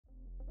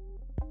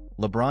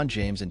LeBron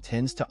James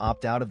intends to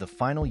opt out of the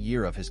final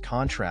year of his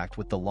contract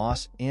with the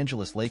Los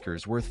Angeles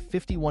Lakers worth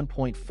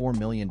 $51.4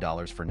 million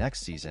for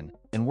next season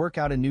and work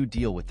out a new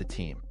deal with the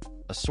team.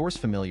 A source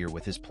familiar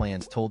with his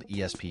plans told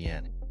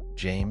ESPN.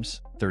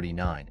 James,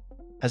 39,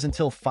 has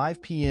until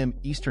 5 p.m.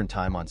 Eastern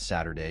Time on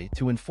Saturday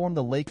to inform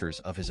the Lakers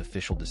of his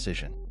official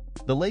decision.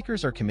 The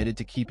Lakers are committed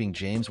to keeping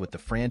James with the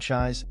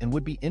franchise and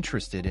would be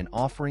interested in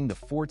offering the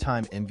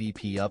four-time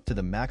MVP up to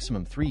the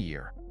maximum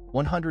 3-year,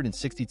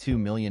 $162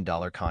 million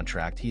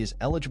contract he is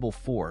eligible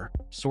for,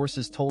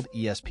 sources told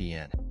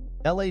ESPN.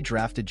 LA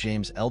drafted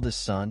James'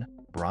 eldest son,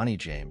 Bronny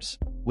James,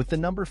 with the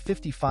number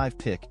 55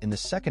 pick in the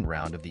second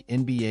round of the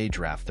NBA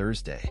draft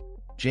Thursday.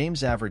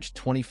 James averaged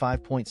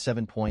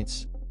 25.7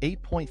 points,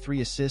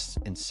 8.3 assists,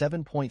 and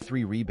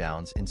 7.3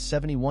 rebounds in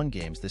 71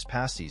 games this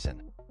past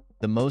season,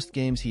 the most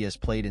games he has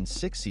played in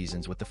 6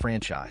 seasons with the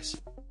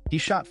franchise. He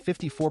shot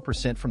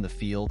 54% from the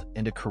field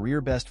and a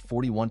career-best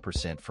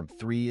 41% from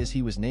 3 as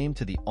he was named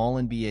to the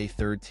All-NBA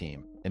third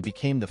team and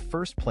became the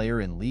first player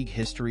in league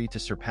history to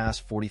surpass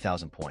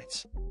 40,000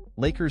 points.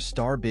 Lakers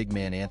star big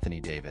man Anthony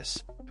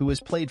Davis, who has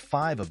played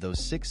 5 of those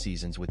 6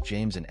 seasons with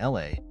James in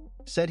LA,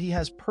 said he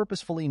has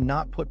purposefully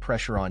not put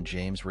pressure on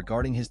James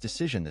regarding his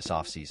decision this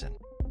offseason.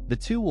 The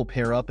two will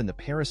pair up in the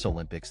Paris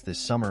Olympics this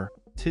summer,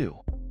 too.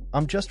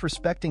 "I'm just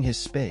respecting his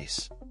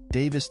space,"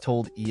 Davis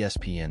told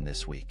ESPN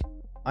this week.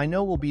 "I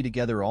know we'll be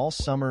together all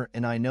summer,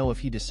 and I know if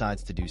he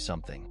decides to do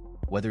something,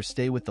 whether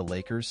stay with the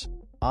Lakers,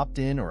 opt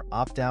in or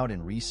opt out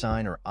and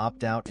re-sign, or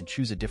opt out and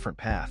choose a different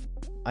path,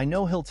 I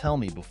know he'll tell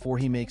me before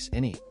he makes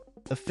any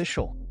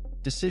official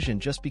decision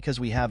just because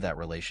we have that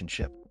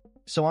relationship.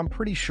 So I'm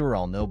pretty sure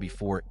I'll know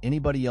before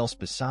anybody else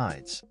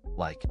besides,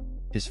 like,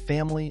 his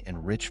family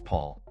and Rich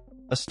Paul."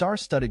 A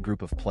star-studded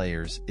group of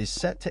players is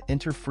set to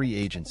enter free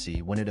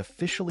agency when it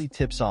officially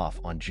tips off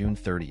on June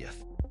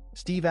 30th.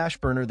 Steve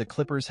Ashburner: "The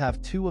Clippers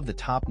have 2 of the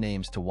top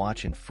names to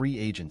watch in free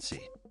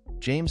agency,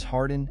 James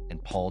Harden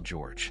and Paul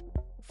George.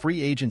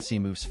 Free agency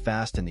moves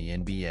fast in the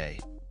NBA,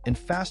 and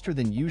faster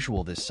than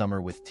usual this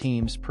summer, with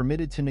teams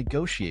permitted to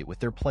negotiate with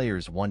their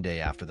players one day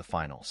after the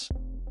finals.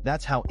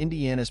 That's how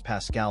Indiana's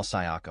Pascal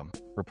Siakam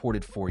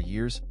reported 4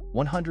 years,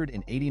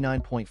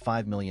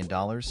 $189.5 million,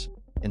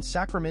 and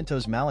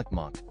Sacramento's Malik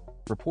Monk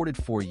reported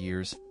 4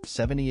 years,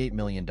 $78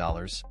 million,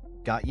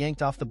 got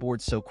yanked off the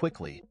board so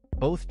quickly,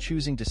 both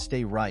choosing to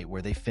stay right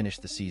where they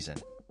finished the season.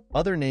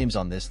 Other names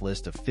on this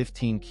list of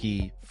 15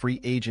 key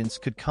free agents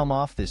could come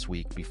off this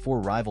week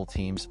before rival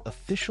teams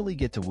officially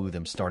get to woo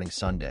them starting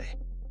Sunday.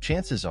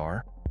 Chances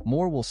are,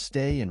 more will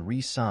stay and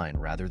re-sign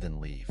rather than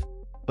leave.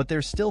 But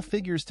there still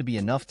figures to be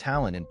enough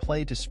talent in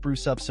play to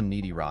spruce up some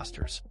needy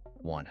rosters.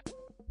 1.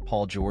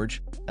 Paul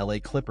George, LA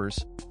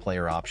Clippers,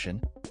 player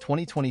option,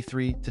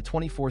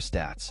 2023-24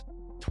 stats,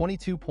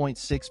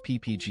 22.6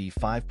 ppg,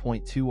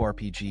 5.2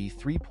 rpg,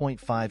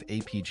 3.5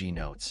 apg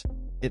notes.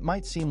 It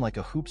might seem like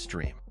a hoops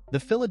dream. The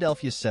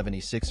Philadelphia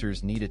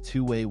 76ers need a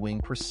two-way wing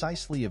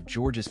precisely of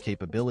George's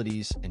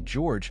capabilities, and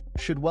George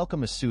should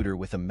welcome a suitor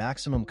with a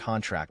maximum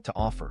contract to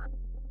offer.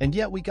 And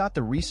yet we got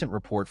the recent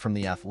report from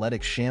The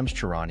Athletic's Shams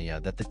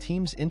Charania that the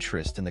team's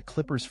interest in the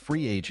Clippers'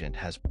 free agent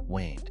has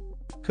waned.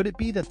 Could it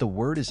be that the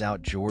word is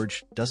out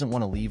George doesn't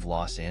want to leave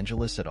Los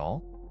Angeles at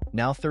all?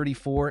 Now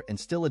 34 and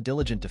still a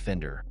diligent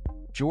defender,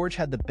 George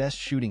had the best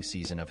shooting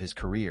season of his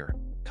career,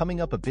 coming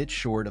up a bit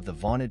short of the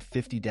vaunted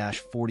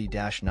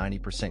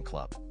 50-40-90%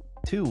 club.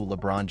 2.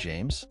 LeBron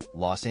James,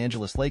 Los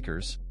Angeles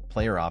Lakers,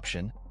 player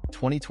option,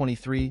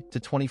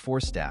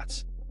 2023-24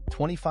 stats,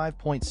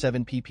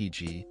 25.7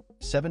 ppg,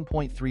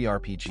 7.3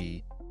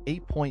 rpg,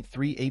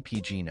 8.3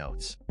 apg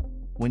notes.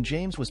 When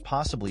James was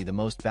possibly the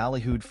most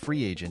ballyhooed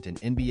free agent in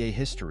NBA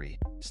history,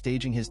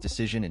 staging his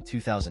decision in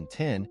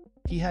 2010,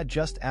 he had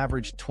just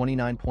averaged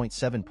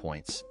 29.7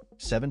 points,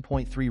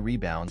 7.3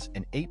 rebounds,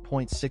 and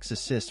 8.6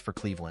 assists for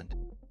Cleveland.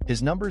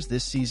 His numbers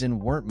this season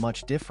weren't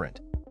much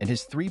different, and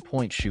his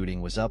three-point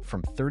shooting was up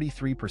from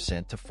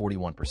 33% to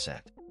 41%.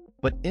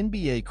 But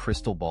NBA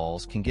crystal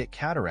balls can get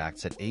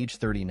cataracts at age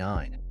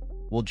 39.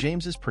 Will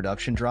James's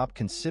production drop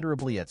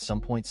considerably at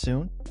some point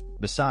soon?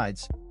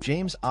 Besides,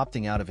 James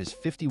opting out of his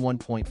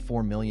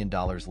 $51.4 million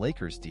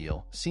Lakers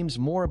deal seems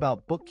more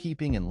about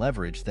bookkeeping and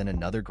leverage than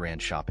another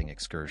grand shopping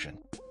excursion.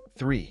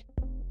 3.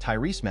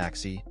 Tyrese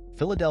Maxey,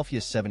 Philadelphia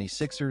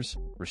 76ers,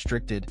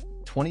 restricted,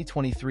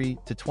 2023-24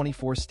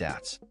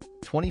 stats,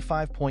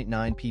 25.9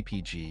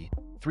 ppg,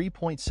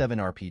 3.7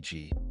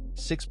 rpg,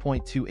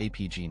 6.2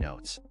 apg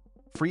notes.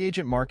 Free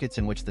agent markets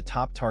in which the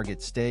top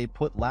targets stay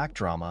put lack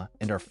drama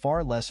and are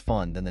far less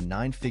fun than the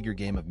 9-figure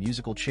game of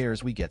musical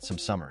chairs we get some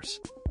summers.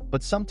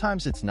 But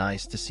sometimes it's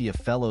nice to see a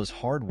fellow's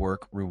hard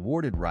work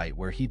rewarded right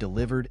where he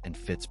delivered and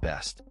fits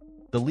best.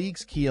 The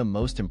league's Kia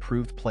Most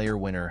Improved Player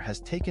winner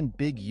has taken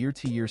big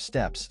year-to-year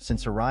steps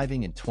since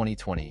arriving in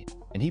 2020,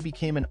 and he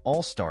became an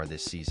all-star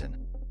this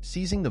season,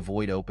 seizing the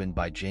void opened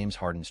by James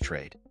Harden's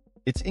trade.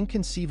 It's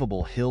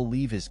inconceivable he'll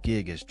leave his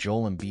gig as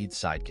Joel Embiid's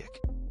sidekick.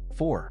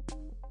 4.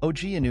 OG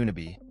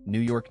Anunoby, New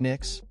York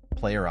Knicks,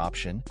 player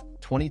option,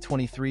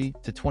 2023-24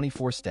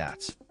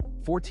 stats,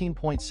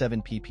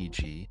 14.7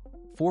 ppg,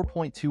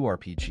 4.2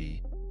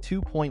 RPG,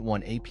 2.1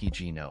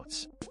 APG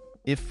notes.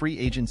 If free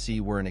agency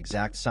were an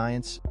exact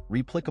science,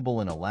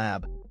 replicable in a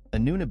lab,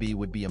 Anunoby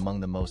would be among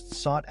the most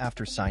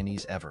sought-after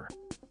signees ever.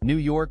 New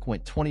York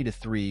went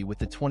 20-3 with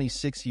the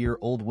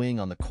 26-year-old wing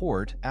on the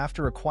court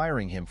after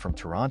acquiring him from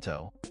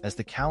Toronto as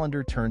the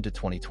calendar turned to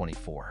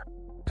 2024.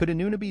 Could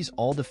Anunoby's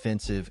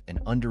all-defensive and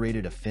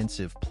underrated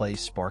offensive play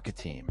spark a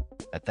team,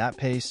 at that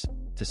pace,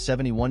 to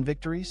 71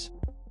 victories?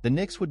 The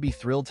Knicks would be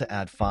thrilled to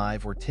add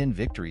 5 or 10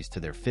 victories to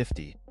their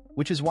 50,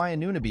 which is why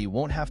Anunoby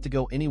won't have to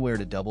go anywhere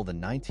to double the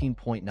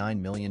 $19.9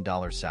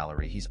 million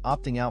salary he's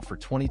opting out for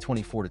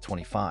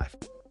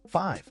 2024-25.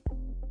 5.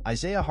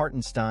 Isaiah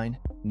Hartenstein,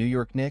 New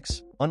York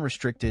Knicks,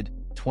 unrestricted,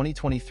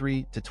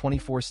 2023-24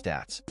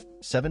 stats,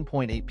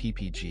 7.8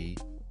 PPG,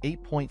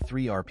 8.3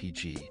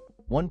 RPG,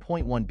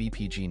 1.1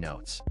 BPG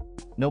notes.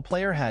 No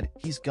player had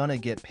 "he's gonna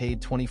get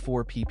paid"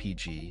 24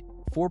 PPG,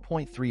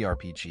 4.3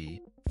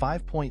 RPG,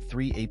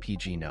 5.3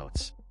 APG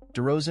notes.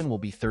 DeRozan will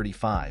be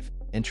 35,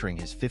 entering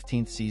his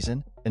 15th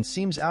season, and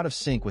seems out of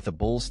sync with a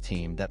Bulls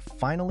team that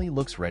finally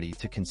looks ready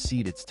to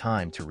concede it's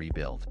time to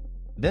rebuild.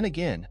 Then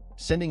again,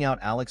 sending out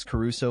Alex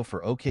Caruso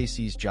for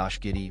OKC's Josh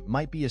Giddey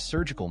might be a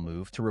surgical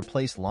move to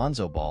replace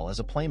Lonzo Ball as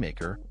a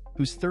playmaker,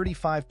 whose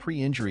 35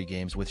 pre-injury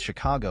games with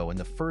Chicago in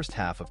the first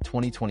half of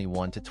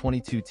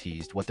 2021-22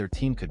 teased what their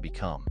team could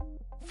become.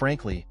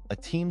 Frankly, a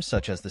team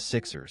such as the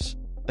Sixers,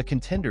 a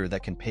contender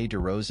that can pay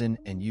DeRozan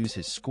and use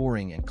his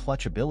scoring and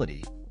clutch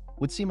ability,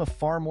 would seem a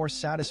far more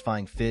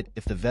satisfying fit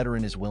if the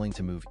veteran is willing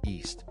to move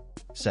east.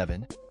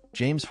 7.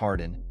 James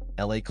Harden,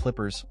 LA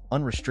Clippers,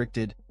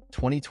 unrestricted,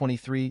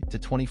 2023-24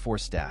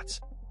 stats,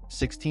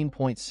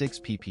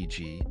 16.6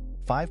 PPG,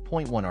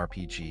 5.1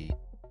 RPG,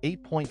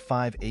 8.5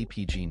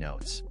 APG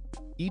notes.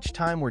 Each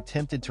time we're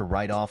tempted to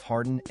write off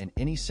Harden and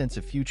any sense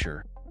of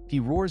future, he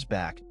roars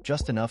back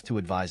just enough to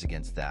advise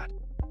against that.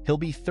 He'll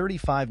be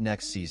 35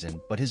 next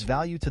season, but his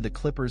value to the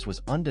Clippers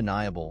was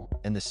undeniable,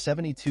 and the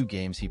 72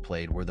 games he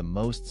played were the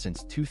most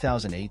since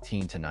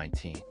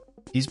 2018-19.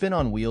 He's been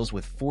on wheels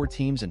with 4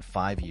 teams in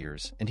 5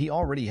 years, and he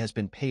already has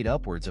been paid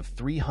upwards of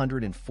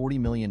 $340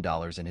 million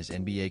in his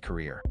NBA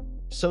career.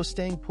 So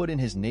staying put in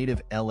his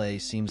native LA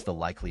seems the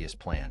likeliest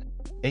plan.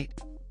 8.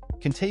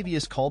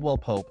 Kentavious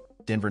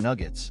Caldwell-Pope, Denver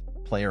Nuggets,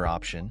 player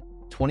option,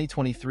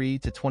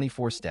 2023-24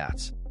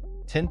 stats,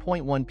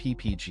 10.1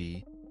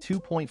 PPG,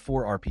 2.4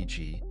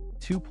 RPG,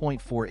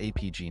 2.4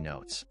 APG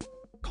notes.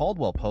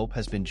 Caldwell-Pope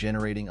has been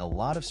generating a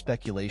lot of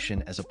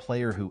speculation as a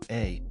player who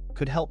A.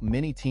 could help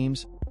many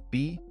teams,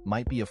 B.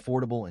 might be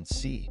affordable, and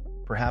C.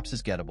 perhaps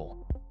is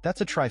gettable.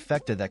 That's a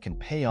trifecta that can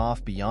pay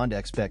off beyond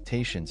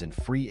expectations in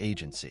free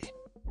agency.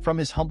 From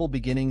his humble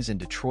beginnings in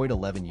Detroit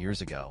 11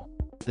 years ago,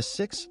 the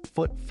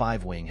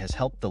 6'5" wing has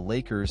helped the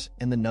Lakers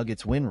and the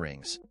Nuggets win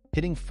rings,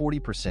 hitting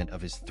 40%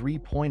 of his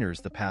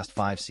three-pointers the past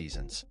 5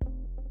 seasons.